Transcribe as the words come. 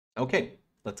Okay,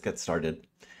 let's get started.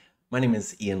 My name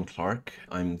is Ian Clark.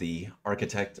 I'm the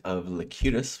architect of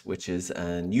Locutus, which is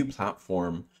a new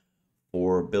platform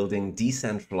for building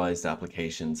decentralized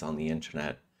applications on the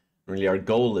internet. Really, our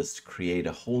goal is to create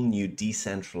a whole new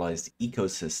decentralized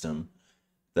ecosystem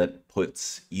that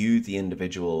puts you, the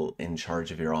individual, in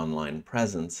charge of your online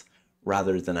presence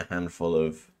rather than a handful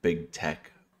of big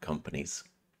tech companies.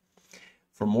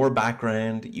 For more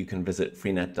background, you can visit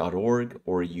freenet.org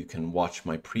or you can watch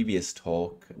my previous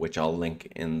talk, which I'll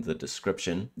link in the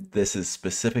description. This is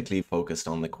specifically focused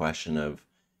on the question of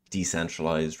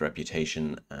decentralized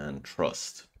reputation and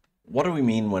trust. What do we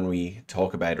mean when we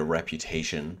talk about a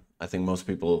reputation? I think most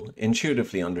people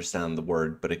intuitively understand the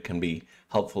word, but it can be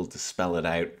helpful to spell it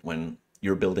out when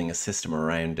you're building a system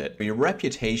around it. Your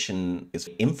reputation is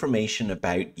information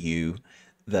about you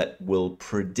that will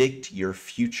predict your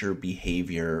future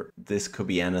behavior. This could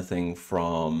be anything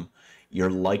from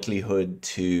your likelihood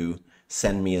to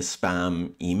send me a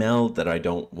spam email that I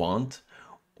don't want,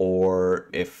 or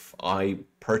if I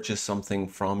purchase something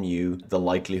from you, the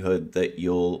likelihood that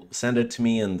you'll send it to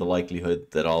me and the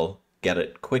likelihood that I'll get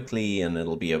it quickly and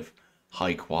it'll be of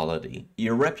high quality.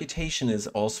 Your reputation is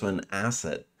also an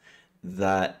asset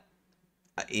that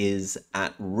is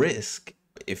at risk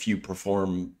if you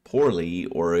perform poorly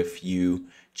or if you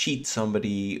cheat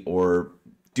somebody or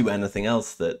do anything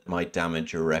else that might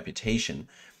damage your reputation.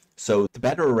 So the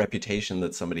better a reputation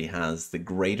that somebody has, the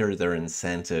greater their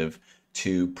incentive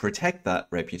to protect that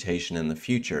reputation in the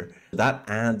future. That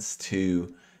adds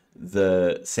to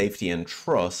the safety and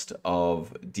trust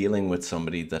of dealing with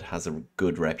somebody that has a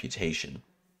good reputation.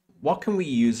 What can we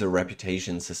use a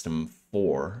reputation system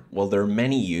for? Well, there are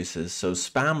many uses. So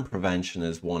spam prevention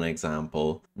is one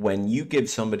example. When you give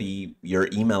somebody your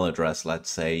email address,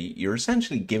 let's say, you're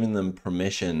essentially giving them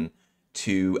permission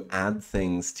to add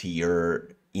things to your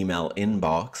email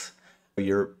inbox.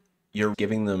 You're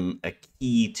giving them a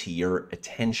key to your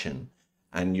attention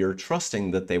and you're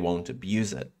trusting that they won't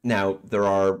abuse it. Now, there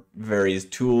are various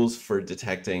tools for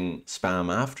detecting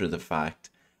spam after the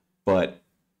fact, but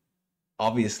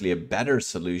obviously a better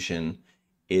solution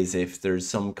is if there's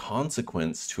some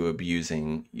consequence to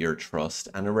abusing your trust,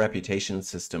 and a reputation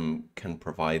system can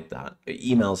provide that.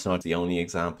 Email's not the only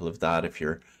example of that. If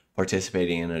you're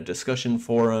participating in a discussion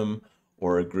forum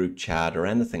or a group chat or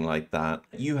anything like that,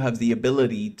 you have the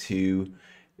ability to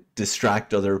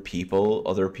distract other people.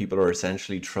 Other people are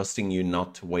essentially trusting you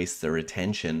not to waste their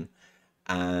attention,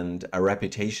 and a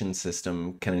reputation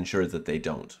system can ensure that they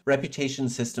don't. Reputation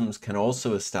systems can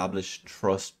also establish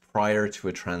trust prior to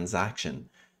a transaction.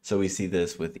 So we see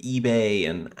this with eBay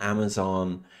and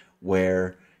Amazon,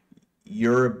 where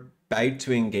you're about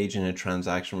to engage in a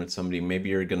transaction with somebody. Maybe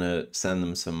you're going to send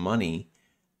them some money,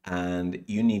 and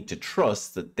you need to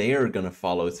trust that they are going to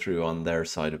follow through on their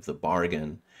side of the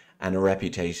bargain. And a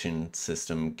reputation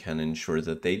system can ensure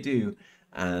that they do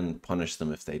and punish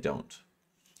them if they don't.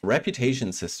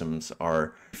 Reputation systems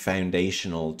are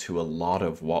foundational to a lot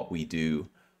of what we do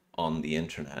on the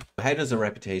internet. How does a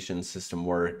reputation system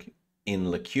work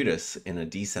in Locutus in a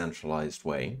decentralized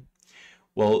way?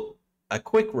 Well, a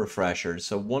quick refresher.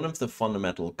 So one of the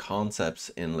fundamental concepts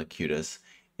in Locutus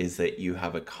is that you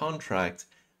have a contract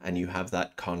and you have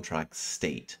that contract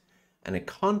state. And a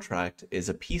contract is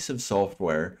a piece of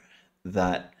software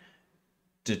that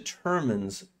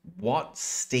determines what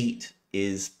state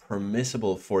is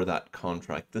permissible for that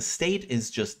contract. The state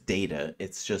is just data.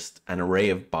 It's just an array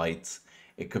of bytes.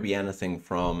 It could be anything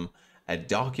from a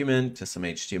document to some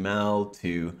HTML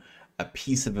to a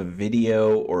piece of a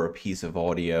video or a piece of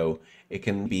audio. It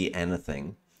can be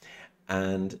anything.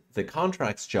 And the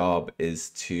contract's job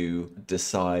is to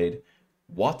decide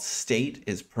what state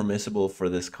is permissible for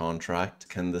this contract.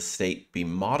 Can the state be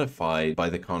modified by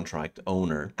the contract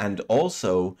owner? And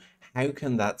also, how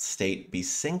can that state be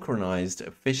synchronized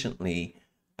efficiently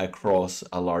across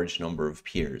a large number of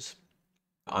peers?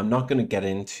 I'm not going to get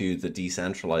into the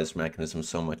decentralized mechanism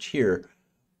so much here,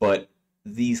 but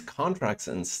these contracts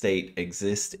and state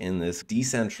exist in this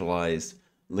decentralized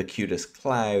Locutus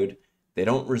cloud. They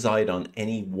don't reside on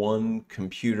any one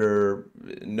computer.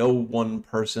 No one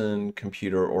person,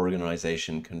 computer,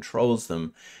 organization controls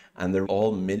them, and they're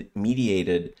all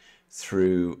mediated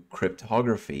through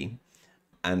cryptography.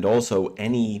 And also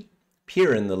any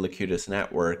peer in the Locutus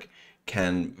network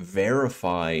can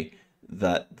verify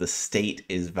that the state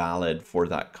is valid for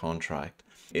that contract.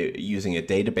 Using a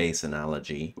database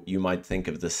analogy, you might think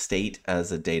of the state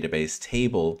as a database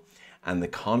table, and the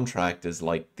contract is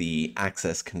like the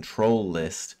access control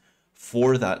list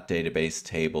for that database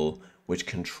table, which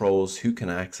controls who can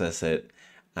access it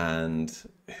and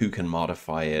who can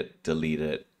modify it, delete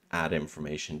it, add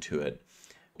information to it.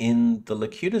 In the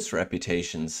Locutus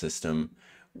reputation system,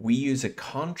 we use a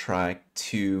contract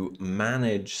to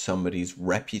manage somebody's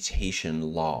reputation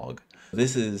log.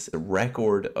 This is a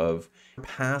record of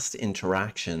past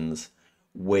interactions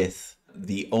with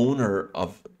the owner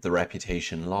of the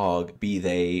reputation log, be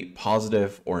they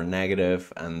positive or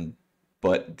negative,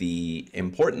 but the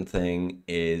important thing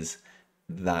is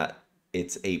that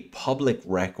it's a public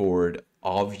record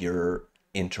of your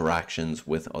interactions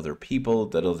with other people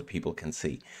that other people can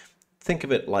see. Think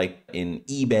of it like in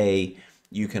eBay,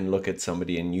 you can look at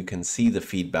somebody and you can see the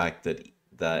feedback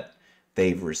that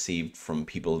they've received from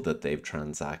people that they've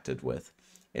transacted with.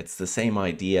 It's the same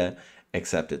idea,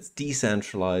 except it's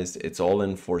decentralized. It's all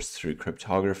enforced through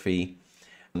cryptography.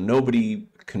 Nobody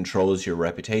controls your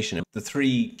reputation. The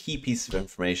three key pieces of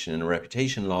information in a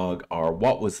reputation log are: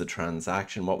 what was the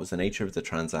transaction, what was the nature of the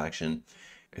transaction,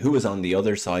 who was on the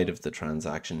other side of the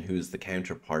transaction, who is the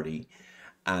counterparty,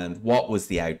 and what was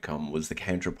the outcome. Was the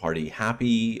counterparty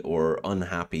happy or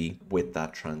unhappy with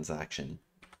that transaction?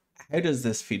 How does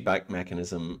this feedback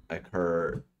mechanism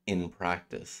occur in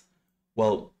practice?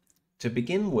 Well, to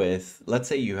begin with, let's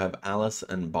say you have Alice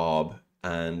and Bob,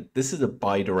 and this is a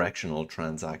bidirectional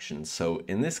transaction. So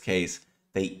in this case,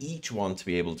 they each want to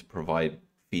be able to provide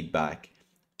feedback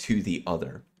to the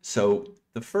other. So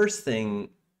the first thing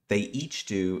they each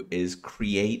do is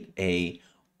create a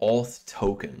auth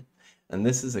token. And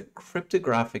this is a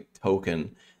cryptographic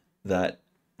token that,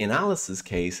 in Alice's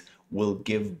case, will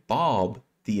give Bob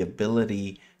the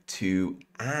ability to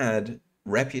add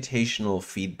reputational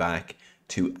feedback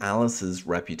to Alice's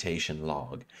reputation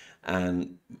log,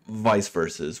 and vice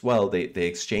versa as well. They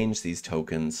exchange these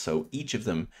tokens, so each of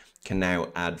them can now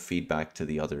add feedback to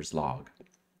the other's log.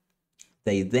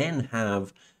 They then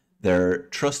have their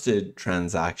trusted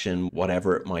transaction,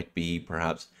 whatever it might be.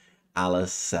 Perhaps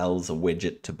Alice sells a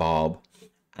widget to Bob,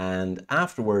 and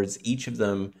afterwards each of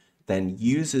them then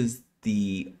uses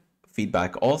the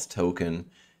feedback auth token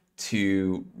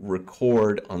to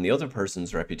record on the other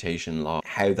person's reputation log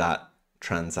how that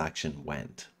transaction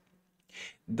went.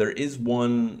 There is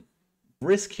one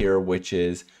risk here, which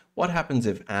is what happens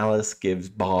if Alice gives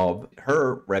Bob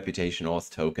her reputation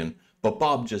auth token, but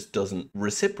Bob just doesn't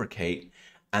reciprocate,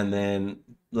 and then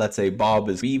let's say Bob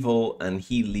is evil and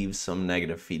he leaves some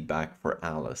negative feedback for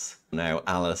Alice. Now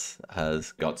Alice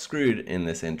has got screwed in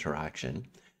this interaction.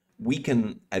 We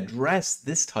can address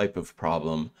this type of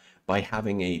problem by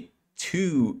having a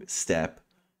two-step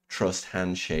trust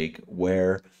handshake,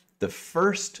 where the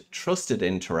first trusted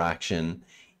interaction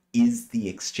is the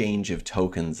exchange of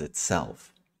tokens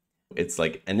itself. It's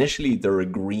like initially they're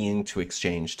agreeing to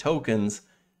exchange tokens.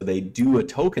 They do a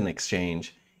token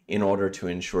exchange in order to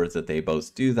ensure that they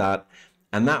both do that.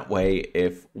 And that way,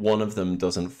 if one of them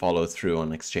doesn't follow through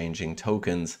on exchanging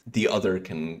tokens, the other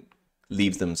can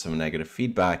leave them some negative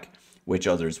feedback, which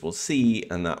others will see,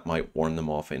 and that might warn them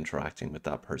off interacting with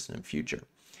that person in future.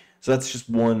 So that's just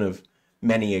one of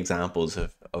many examples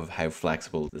of how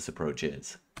flexible this approach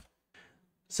is.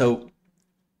 So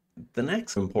the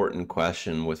next important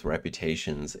question with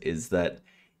reputations is that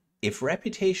if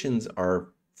reputations are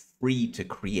free to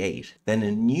create, then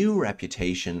a new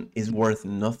reputation is worth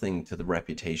nothing to the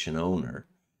reputation owner,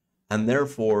 and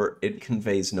therefore it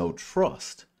conveys no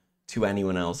trust to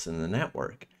anyone else in the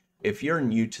network. If you're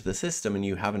new to the system and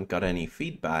you haven't got any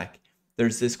feedback,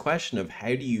 there's this question of how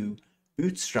do you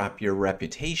bootstrap your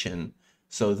reputation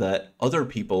so that other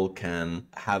people can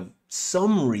have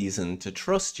some reason to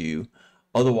trust you.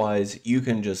 Otherwise, you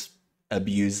can just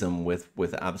abuse them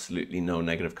with absolutely no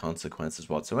negative consequences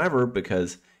whatsoever,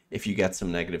 because if you get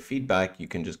some negative feedback, you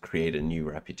can just create a new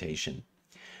reputation.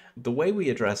 The way we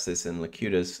address this in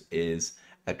Locutus is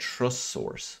a trust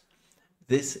source.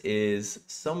 This is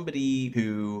somebody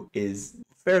who is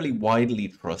fairly widely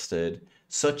trusted,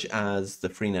 such as the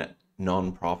Freenet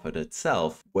nonprofit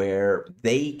itself, where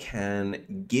they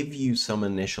can give you some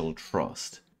initial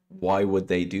trust. Why would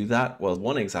they do that? Well,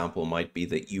 one example might be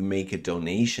that you make a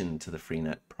donation to the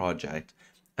Freenet project,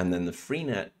 and then the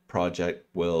Freenet project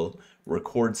will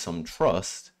record some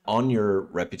trust on your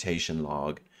reputation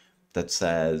log that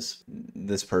says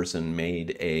this person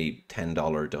made a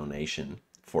 $10 donation,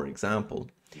 for example.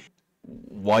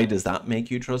 Why does that make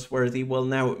you trustworthy? Well,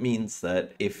 now it means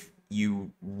that if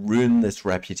you ruin this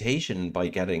reputation by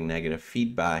getting negative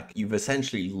feedback, you've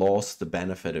essentially lost the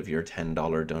benefit of your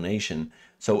 $10 donation.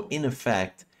 So in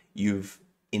effect, you've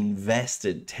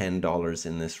invested $10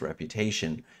 in this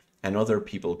reputation, and other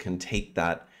people can take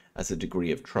that as a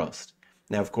degree of trust.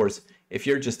 Now, of course, if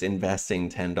you're just investing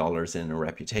 $10 in a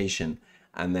reputation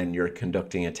and then you're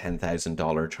conducting a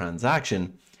 $10,000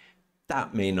 transaction,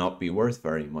 that may not be worth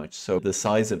very much. So the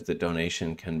size of the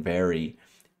donation can vary,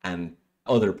 and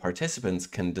other participants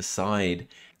can decide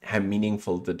how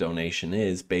meaningful the donation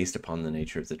is based upon the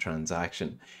nature of the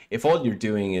transaction. If all you're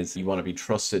doing is you want to be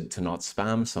trusted to not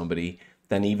spam somebody,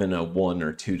 then even a $1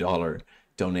 or $2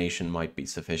 donation might be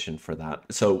sufficient for that.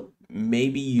 So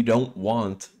maybe you don't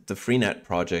want the Freenet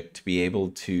project to be able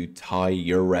to tie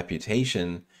your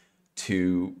reputation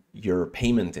to your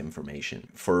payment information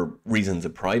for reasons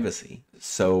of privacy.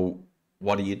 So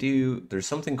what do? There's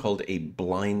something called a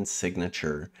blind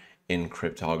signature in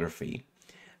cryptography.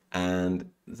 And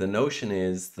the notion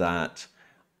is that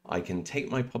I can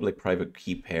take my public-private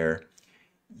key pair.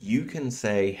 You can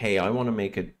say, hey, I want to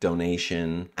make a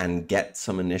donation and get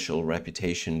some initial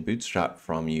reputation bootstrap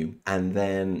from you. And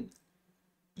then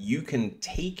you can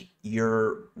take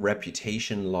your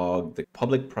reputation log, the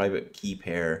public-private key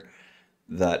pair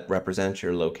that represents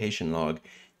your location log.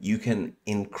 You can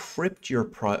encrypt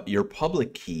your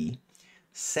public key,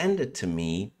 send it to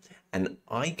me, and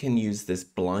I can use this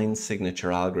blind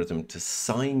signature algorithm to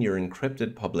sign your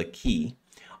encrypted public key.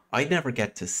 I never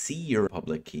get to see your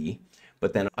public key,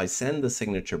 but then I send the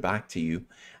signature back to you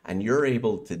and you're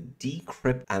able to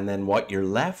decrypt. And then what you're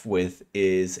left with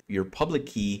is your public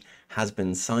key has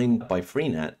been signed by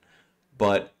Freenet,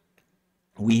 but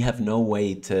we have no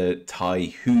way to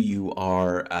tie who you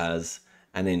are as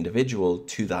an individual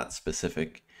to that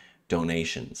specific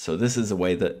donation. So this is a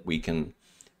way that we can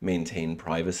maintain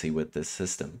privacy with this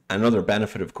system. Another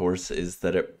benefit, of course, is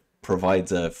that it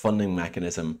provides a funding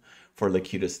mechanism for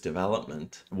Locutus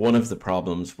development. One of the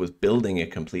problems with building a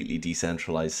completely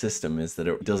decentralized system is that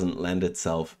it doesn't lend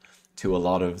itself to a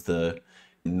lot of the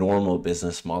normal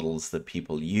business models that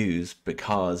people use,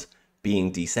 because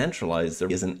being decentralized, there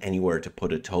isn't anywhere to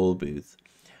put a toll booth.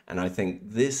 And I think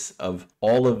this, of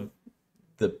all of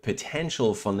the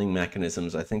potential funding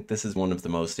mechanisms, I think this is one of the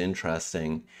most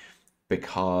interesting,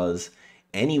 because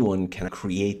anyone can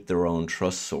create their own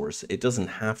trust source. It doesn't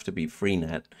have to be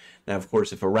Freenet. Now, of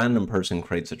course, if a random person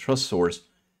creates a trust source,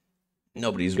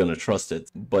 nobody's going to trust it.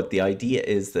 But the idea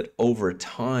is that over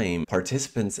time,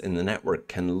 participants in the network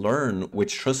can learn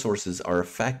which trust sources are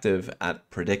effective at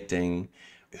predicting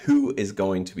who is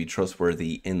going to be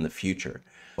trustworthy in the future.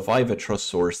 If I have a trust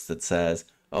source that says,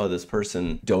 oh, this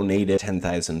person donated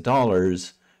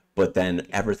 $10,000, but then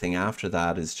everything after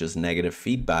that is just negative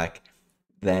feedback,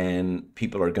 then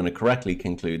people are going to correctly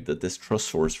conclude that this trust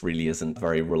source really isn't a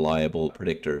very reliable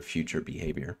predictor of future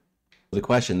behavior. The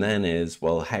question then is,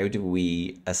 well, how do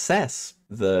we assess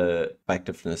the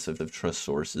effectiveness of trust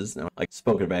sources? Now, I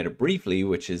spoke about it briefly,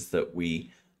 which is that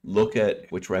we look at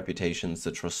which reputations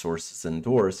the trust source is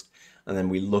endorsed, and then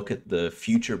we look at the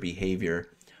future behavior.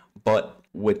 But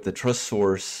with the trust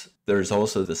source, there's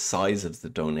also the size of the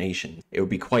donation. It would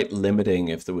be quite limiting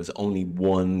if there was only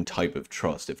one type of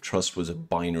trust. If trust was a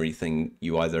binary thing,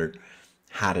 you either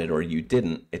had it or you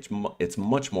didn't. It's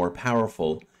much more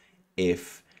powerful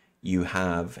if you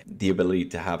have the ability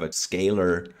to have a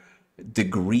scalar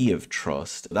degree of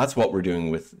trust. That's what we're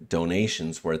doing with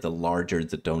donations, where the larger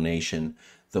the donation,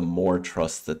 the more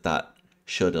trust that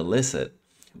should elicit.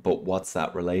 But what's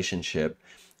that relationship?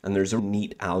 And there's a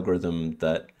neat algorithm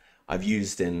that I've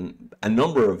used in a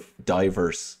number of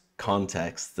diverse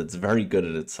contexts that's very good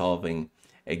at solving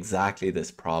exactly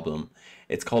this problem.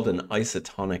 It's called an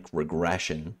isotonic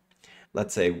regression.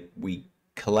 Let's say we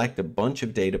collect a bunch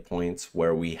of data points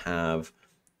where we have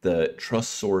the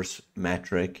trust source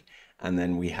metric, and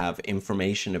then we have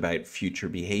information about future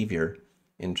behavior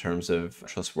in terms of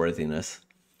trustworthiness.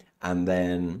 And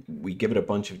then we give it a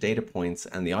bunch of data points,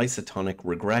 and the isotonic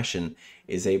regression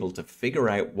is able to figure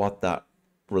out what that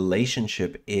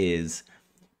relationship is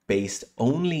based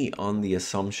only on the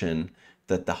assumption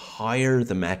that the higher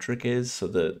the metric is, so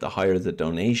the higher the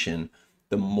donation,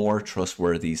 the more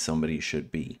trustworthy somebody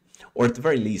should be. Or at the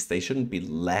very least, they shouldn't be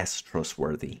less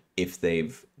trustworthy if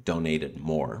they've donated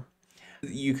more.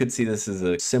 You could see this as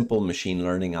a simple machine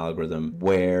learning algorithm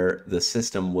where the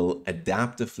system will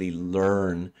adaptively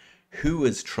learn who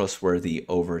is trustworthy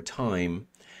over time.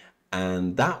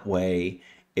 And that way,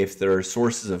 if there are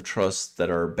sources of trust that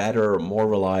are better, more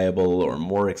reliable, or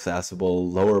more accessible,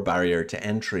 lower barrier to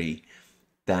entry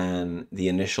than the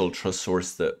initial trust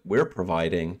source that we're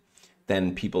providing,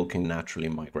 then people can naturally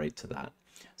migrate to that.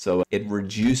 So it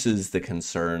reduces the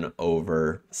concern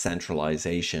over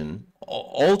centralization.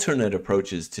 Alternate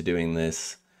approaches to doing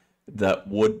this that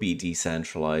would be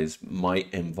decentralized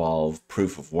might involve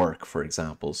proof of work, for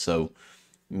example. So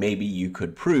maybe you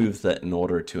could prove that in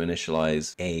order to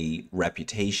initialize a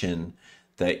reputation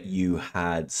that you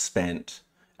had spent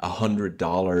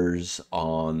 $100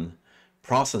 on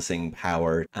processing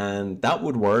power, and that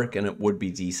would work and it would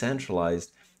be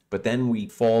decentralized. But then we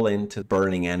fall into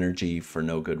burning energy for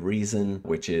no good reason,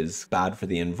 which is bad for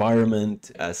the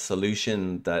environment. A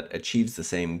solution that achieves the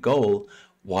same goal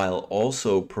while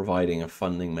also providing a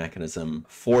funding mechanism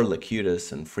for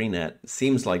Locutus and Freenet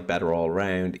seems like better all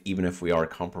around, even if we are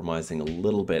compromising a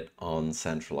little bit on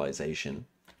centralization.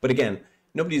 But again,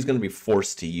 nobody's going to be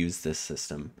forced to use this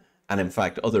system. And in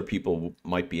fact, other people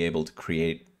might be able to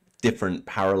create different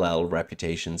parallel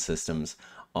reputation systems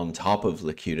on top of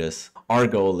Locutus. Our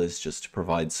goal is just to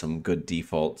provide some good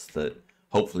defaults that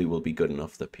hopefully will be good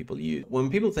enough that people use. When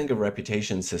people think of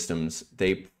reputation systems,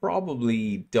 they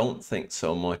probably don't think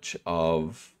so much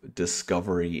of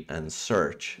discovery and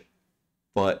search.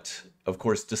 But of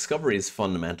course, discovery is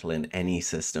fundamental in any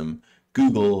system.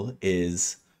 Google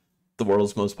is the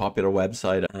world's most popular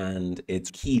website, and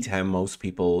it's key to how most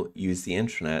people use the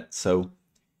internet. So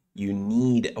you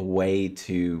need a way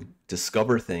to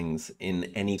discover things in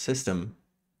any system.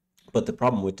 But the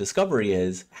problem with discovery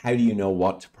is, how do you know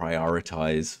what to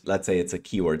prioritize? Let's say it's a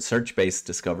keyword search-based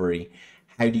discovery.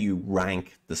 How do you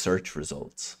rank the search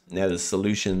results? Now, the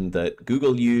solution that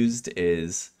Google used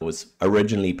was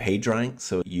originally PageRank.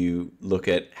 So you look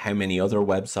at how many other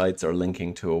websites are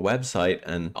linking to a website,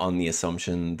 and on the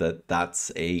assumption that that's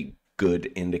a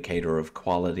good indicator of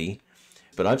quality.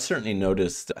 But I've certainly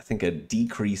noticed, I think, a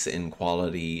decrease in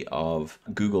quality of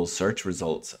Google search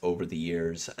results over the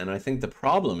years. And I think the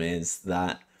problem is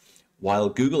that while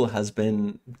Google has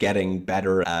been getting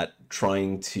better at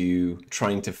trying to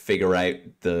figure out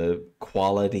the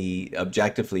quality,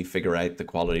 objectively figure out the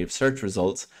quality of search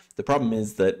results, the problem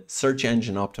is that search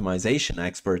engine optimization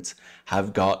experts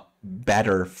have got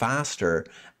better faster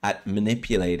at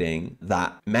manipulating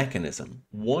that mechanism.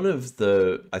 One of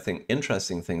the, I think,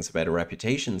 interesting things about a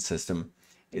reputation system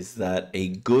is that a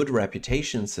good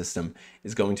reputation system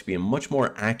is going to be a much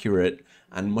more accurate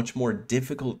and much more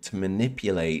difficult to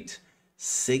manipulate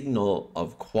signal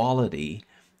of quality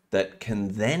that can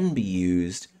then be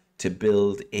used to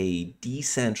build a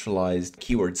decentralized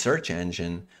keyword search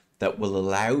engine that will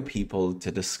allow people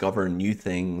to discover new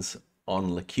things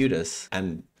on Locutus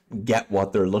and get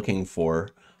what they're looking for.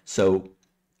 So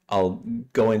I'll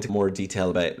go into more detail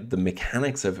about the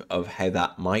mechanics of how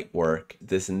that might work.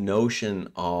 This notion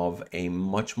of a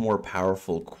much more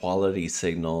powerful quality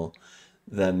signal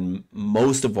than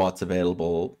most of what's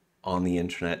available on the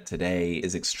internet today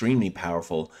is extremely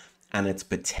powerful. And it's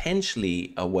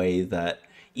potentially a way that,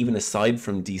 even aside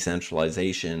from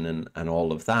decentralization and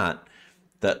all of that,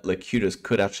 that Locutus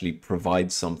could actually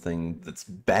provide something that's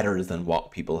better than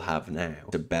what people have now,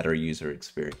 a better user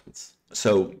experience.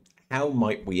 So how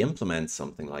might we implement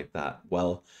something like that?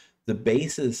 Well, the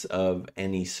basis of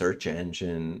any search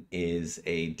engine is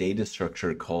a data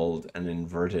structure called an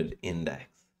inverted index.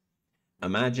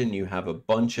 Imagine you have a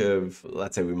bunch of,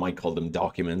 let's say we might call them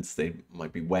documents. They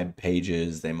might be web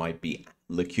pages, they might be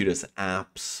Locutus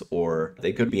apps, or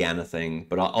they could be anything,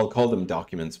 but I'll call them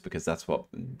documents because that's what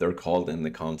they're called in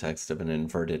the context of an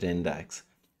inverted index.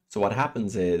 So what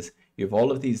happens is you have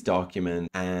all of these documents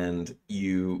and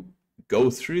you go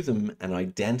through them and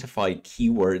identify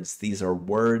keywords. These are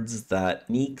words that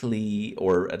uniquely,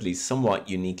 or at least somewhat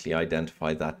uniquely,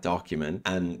 identify that document.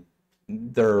 And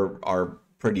there are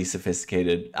pretty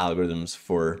sophisticated algorithms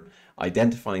for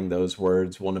identifying those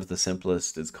words. One of the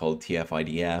simplest is called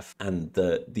TF-IDF. And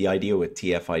the idea with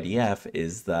TF-IDF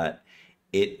is that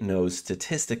it knows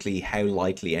statistically how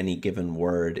likely any given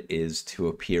word is to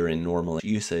appear in normal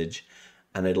usage.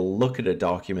 And it'll look at a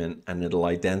document and it'll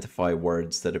identify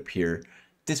words that appear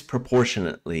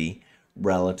disproportionately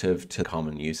relative to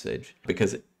common usage.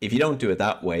 Because if you don't do it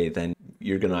that way, then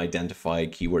you're going to identify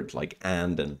keywords like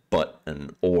and but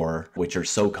and or, which are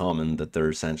so common that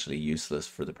they're essentially useless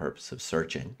for the purpose of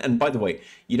searching. And by the way,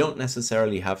 you don't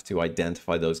necessarily have to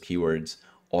identify those keywords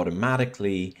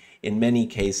automatically. In many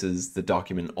cases, the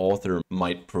document author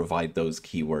might provide those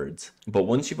keywords. But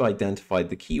once you've identified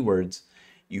the keywords,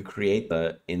 you create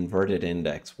the inverted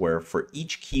index where for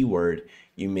each keyword,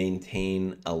 you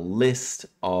maintain a list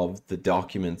of the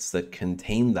documents that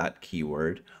contain that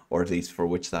keyword, or at least for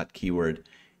which that keyword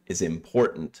is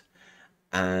important.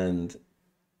 And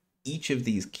each of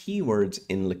these keywords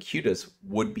in Locutus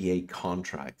would be a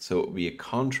contract. So it would be a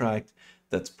contract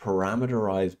that's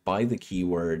parameterized by the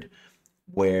keyword,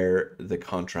 where the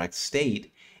contract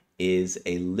state is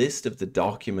a list of the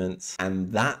documents,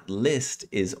 and that list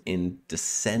is in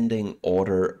descending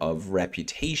order of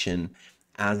reputation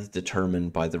as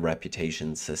determined by the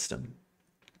reputation system.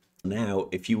 Now,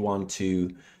 if you want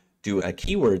to do a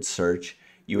keyword search,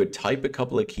 you would type a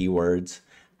couple of keywords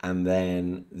And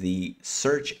then the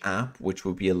search app, which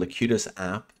would be a Locutus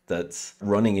app that's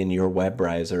running in your web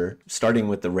browser, starting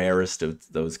with the rarest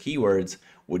of those keywords,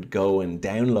 would go and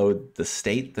download the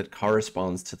state that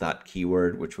corresponds to that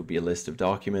keyword, which would be a list of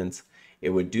documents.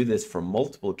 It would do this for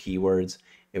multiple keywords.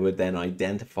 It would then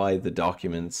identify the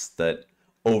documents that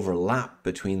overlap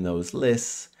between those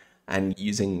lists, and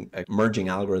using a merging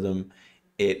algorithm,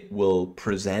 it will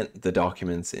present the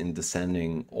documents in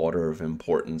descending order of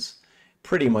importance.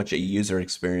 Pretty much a user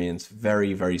experience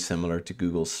very, very similar to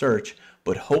Google search,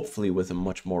 but hopefully with a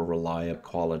much more reliable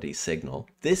quality signal.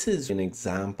 This is an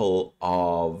example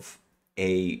of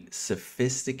a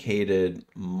sophisticated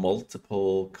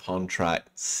multiple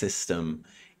contract system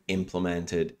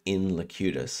implemented in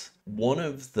Locutus. One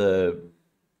of the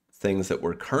things that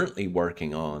we're currently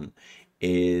working on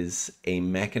is a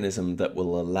mechanism that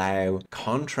will allow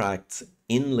contracts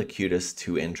in Locutus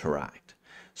to interact.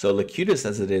 So Locutus,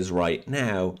 as it is right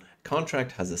now,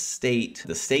 contract has a state.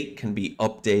 The state can be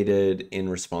updated in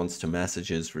response to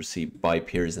messages received by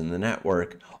peers in the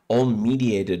network, all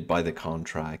mediated by the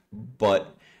contract.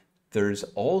 But there's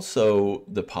also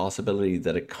the possibility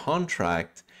that a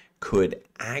contract could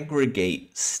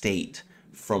aggregate state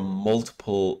from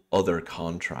multiple other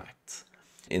contracts.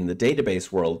 In the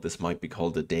database world, this might be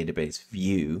called a database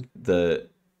view. The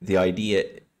idea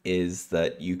is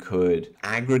that you could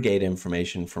aggregate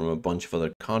information from a bunch of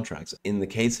other contracts. In the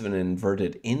case of an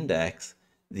inverted index,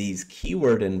 these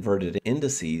keyword inverted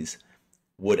indices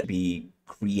would be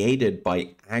created by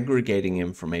aggregating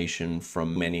information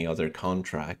from many other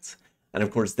contracts. And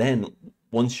of course, then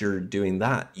once you're doing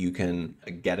that, you can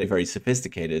get it very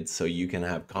sophisticated. So you can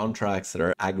have contracts that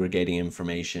are aggregating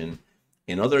information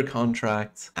in other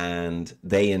contracts, and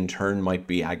they in turn might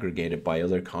be aggregated by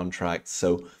other contracts.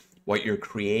 So what you're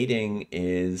creating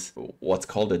is what's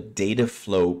called a data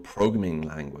flow programming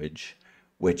language,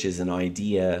 which is an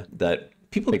idea that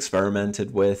people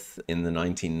experimented with in the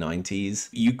 1990s.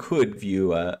 You could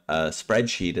view a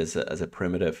spreadsheet as a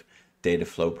primitive data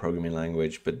flow programming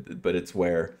language, but it's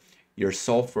where your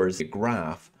software is a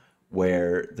graph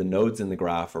where the nodes in the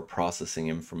graph are processing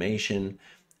information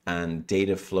and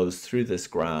data flows through this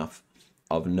graph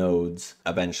of nodes,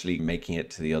 eventually making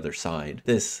it to the other side.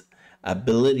 This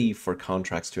ability for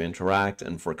contracts to interact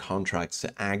and for contracts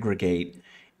to aggregate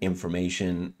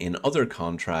information in other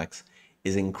contracts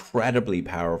is incredibly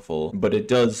powerful, but it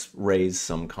does raise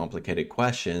some complicated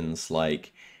questions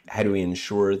like, how do we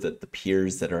ensure that the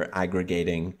peers that are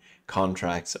aggregating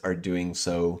contracts are doing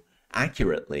so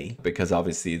accurately? Because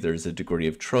obviously there's a degree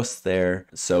of trust there,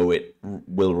 so it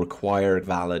will require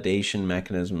validation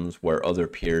mechanisms where other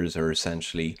peers are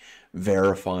essentially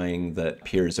verifying that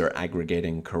peers are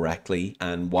aggregating correctly.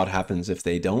 And what happens if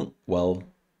they don't? Well,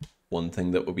 one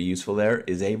thing that would be useful there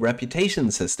is a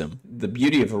reputation system. The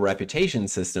beauty of a reputation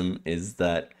system is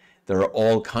that there are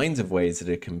all kinds of ways that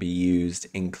it can be used,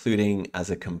 including as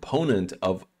a component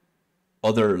of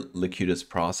other Locutus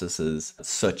processes,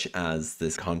 such as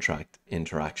this contract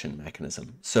interaction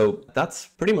mechanism. So that's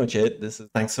pretty much it.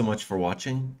 Thanks so much for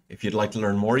watching. If you'd like to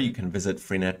learn more, you can visit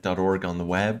freenet.org on the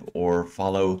web or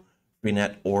follow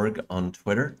freenet.org on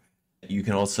Twitter. You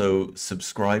can also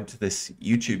subscribe to this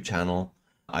YouTube channel.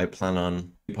 I plan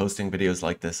on posting videos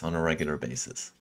like this on a regular basis.